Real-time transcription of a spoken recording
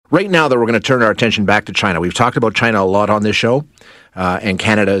Right now, though, we're going to turn our attention back to China. We've talked about China a lot on this show, and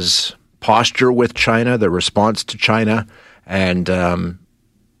Canada's posture with China, the response to China, and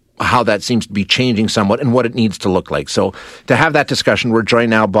how that seems to be changing somewhat and what it needs to look like. So to have that discussion, we're joined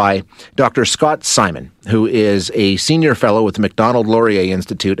now by Dr. Scott Simon, who is a senior fellow with the Macdonald-Laurier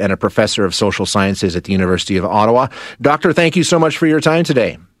Institute and a professor of social sciences at the University of Ottawa. Doctor, thank you so much for your time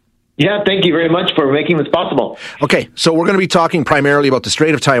today. Yeah, thank you very much for making this possible. Okay, so we're going to be talking primarily about the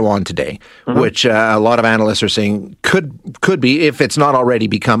Strait of Taiwan today, which a lot of analysts are saying could be, if it's not already,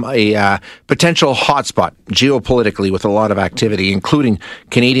 become a potential hotspot geopolitically with a lot of activity, including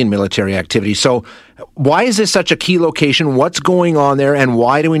Canadian military activity. So why is this such a key location? What's going on there, and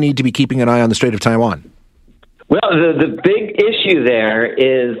why do we need to be keeping an eye on the Strait of Taiwan? Well, the big issue there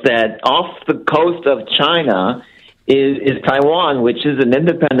is that off the coast of China is Taiwan, which is an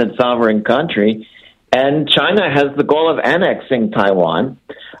independent sovereign country, and China has the goal of annexing Taiwan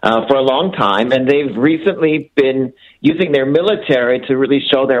for a long time, and they've recently been using their military to really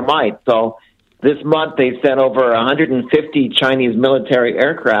show their might. So this month they sent over 150 Chinese military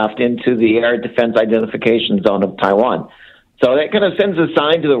aircraft into the air defense identification zone of Taiwan. So that kind of sends a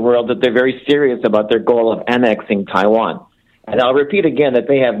sign to the world that they're very serious about their goal of annexing Taiwan. And I'll repeat again that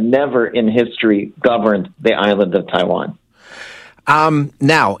they have never in history governed the island of Taiwan.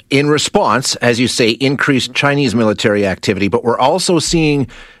 Now, in response, as you say, increased Chinese military activity, but we're also seeing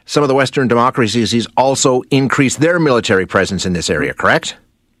some of the Western democracies also increase their military presence in this area, correct?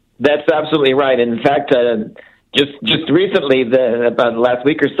 That's absolutely right. In fact, just recently, about last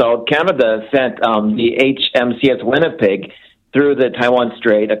week or so, Canada sent the HMCS Winnipeg through the Taiwan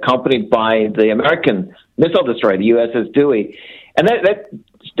Strait, accompanied by the American missile destroyer, the USS Dewey. And that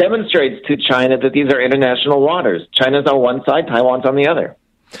demonstrates to China that these are international waters. China's on one side, Taiwan's on the other.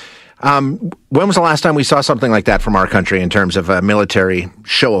 When was the last time we saw something like that from our country in terms of a military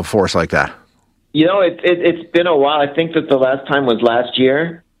show of force like that? You know, it's been a while. I think that the last time was last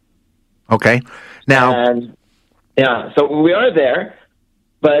year. Okay. Now, and, yeah, so we are there,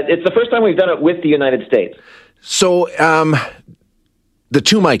 but it's the first time we've done it with the United States. So, the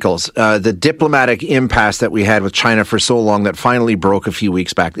two Michaels, the diplomatic impasse that we had with China for so long that finally broke a few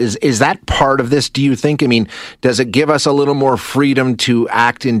weeks back, is that part of this, do you think? I mean, does it give us a little more freedom to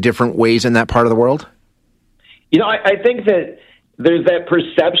act in different ways in that part of the world? You know, I think that there's that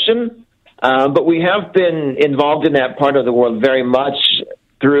perception, but we have been involved in that part of the world very much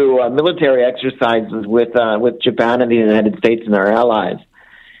through military exercises with Japan and the United States and our allies.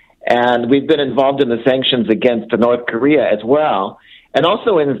 And we've been involved in the sanctions against North Korea as well, and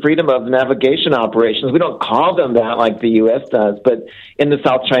also in freedom of navigation operations. We don't call them that like the U.S. does, but in the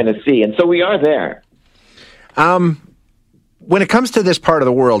South China Sea. And so we are there. When it comes to this part of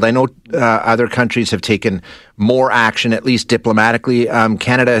the world, I know other countries have taken more action, at least diplomatically.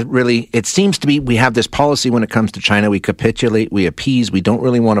 Canada really, it seems to be, we have this policy when it comes to China. We capitulate, we appease, we don't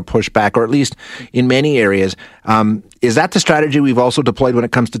really want to push back, or at least in many areas. Is that the strategy we've also deployed when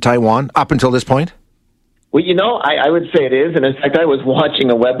it comes to Taiwan up until this point? Well, you know, I would say it is. And in fact, I was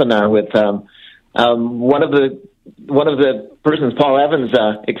watching a webinar with one of the persons, Paul Evans,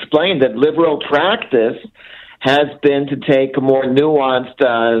 explained that liberal practice has been to take a more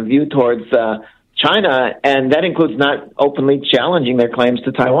nuanced view towards China, and that includes not openly challenging their claims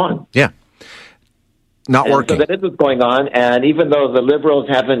to Taiwan. Yeah. Not working. So that is what's going on, and even though the Liberals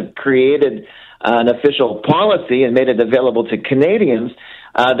haven't created an official policy and made it available to Canadians,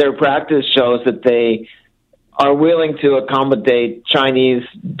 their practice shows that they are willing to accommodate Chinese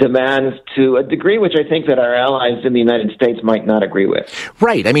demands to a degree which I think that our allies in the United States might not agree with.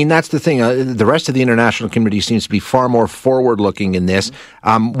 Right. I mean, that's the thing. The rest of the international community seems to be far more forward-looking in this.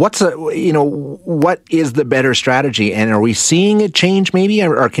 What is the better strategy? And are we seeing it change maybe?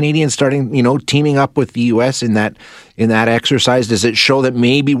 Are Canadians starting, teaming up with the U.S. in that exercise? Does it show that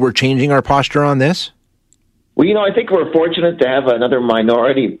maybe we're changing our posture on this? Well, I think we're fortunate to have another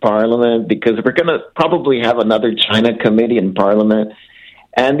minority parliament because we're going to probably have another China committee in parliament.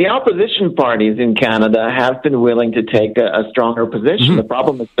 And the opposition parties in Canada have been willing to take a stronger position. Mm-hmm. The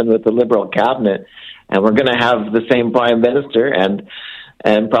problem has been with the Liberal cabinet. And we're going to have the same prime minister and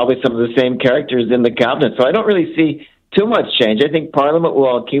probably some of the same characters in the cabinet. So I don't really see too much change. I think parliament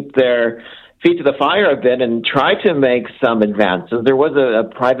will keep their feet to the fire a bit and try to make some advances. There was a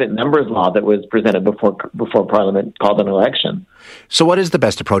private members law that was presented before Parliament called an election. So what is the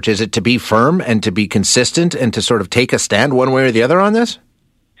best approach? Is it to be firm and to be consistent and to sort of take a stand one way or the other on this?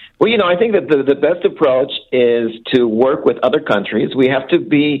 Well, I think that the best approach is to work with other countries. We have to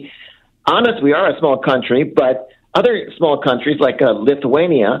be honest. We are a small country, but other small countries like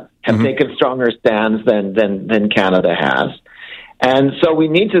Lithuania have taken stronger stands than Canada has. And so we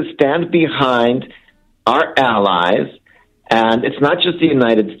need to stand behind our allies. And it's not just the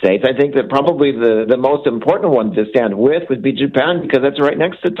United States. I think that probably the most important one to stand with would be Japan, because that's right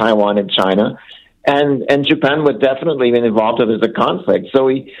next to Taiwan and China. And Japan would definitely be involved if there's a conflict. So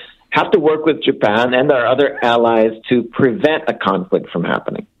we have to work with Japan and our other allies to prevent a conflict from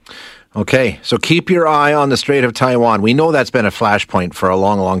happening. Okay, so keep your eye on the Strait of Taiwan. We know that's been a flashpoint for a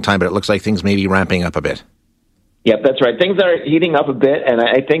long, long time, but it looks like things may be ramping up a bit. Yep, that's right. Things are heating up a bit, and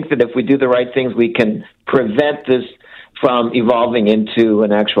I think that if we do the right things, we can prevent this from evolving into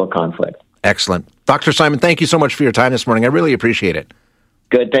an actual conflict. Excellent. Dr. Simon, thank you so much for your time this morning. I really appreciate it.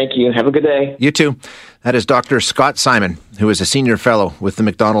 Good, thank you. Have a good day. You too. That is Dr. Scott Simon, who is a senior fellow with the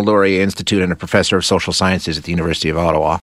Macdonald-Laurier Institute and a professor of social sciences at the University of Ottawa.